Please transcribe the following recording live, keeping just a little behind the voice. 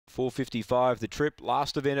4:55 the trip.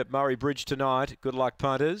 Last event at Murray-Bridge tonight. Good luck,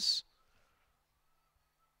 punters.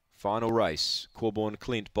 Final race. Corborn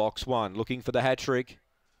Clint, box 1, looking for the hat-trick.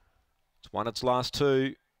 It's won its last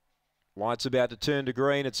 2. Light's about to turn to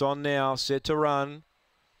green. It's on now, set to run.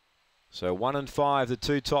 So 1 and 5, the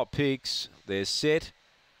 2 top picks. They're set.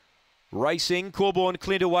 Racing, Corborn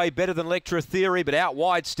Clint away better than Lectra Theory, but out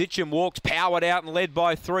wide, Stitchem walks, powered out and led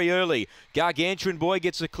by 3 early. Gargantuan Boy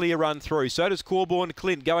gets a clear run through. So does Corborn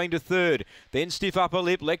Clint going to 3rd. Then Stiff Upper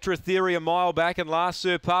Lip, Lectra Theory a mile back, and last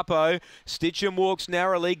Sir Papo. Stitchem walks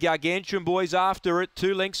narrowly, Gargantuan Boy's after it,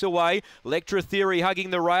 2 lengths away. Lectra Theory hugging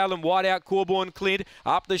the rail and wide out Corborn Clint.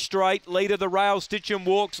 Up the straight, lead of the rail, Stitchem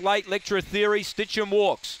walks late, Lectra Theory, Stitchem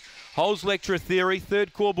walks. Holds Lectra Theory,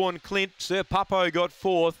 3rd Corborn Clint, Sir Papo got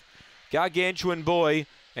 4th. Gargantuan Boy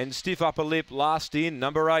and Stiff Upper Lip last in.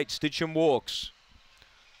 Number 8, Stitchem walks.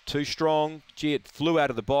 Too strong. Gee, it flew out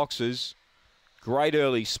of the boxes. Great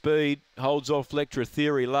early speed. Holds off Lectra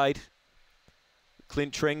Theory late.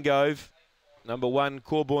 Clint Trengove. Number 1,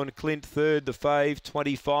 Corborn Clint, 3rd, the fave.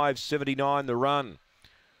 25.79 the run.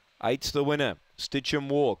 8's the winner. Stitchem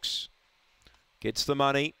walks. Gets the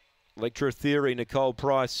money. Lectra Theory, Nicole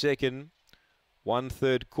Price, 2nd.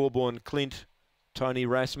 1/3, Corborn Clint, Tony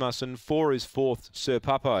Rasmussen. 4 is 4th, Sir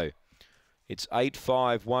Papo. It's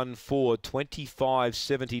 8.514,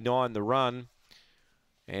 25.79 the run.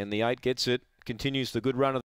 And the 8 gets it. Continues the good run of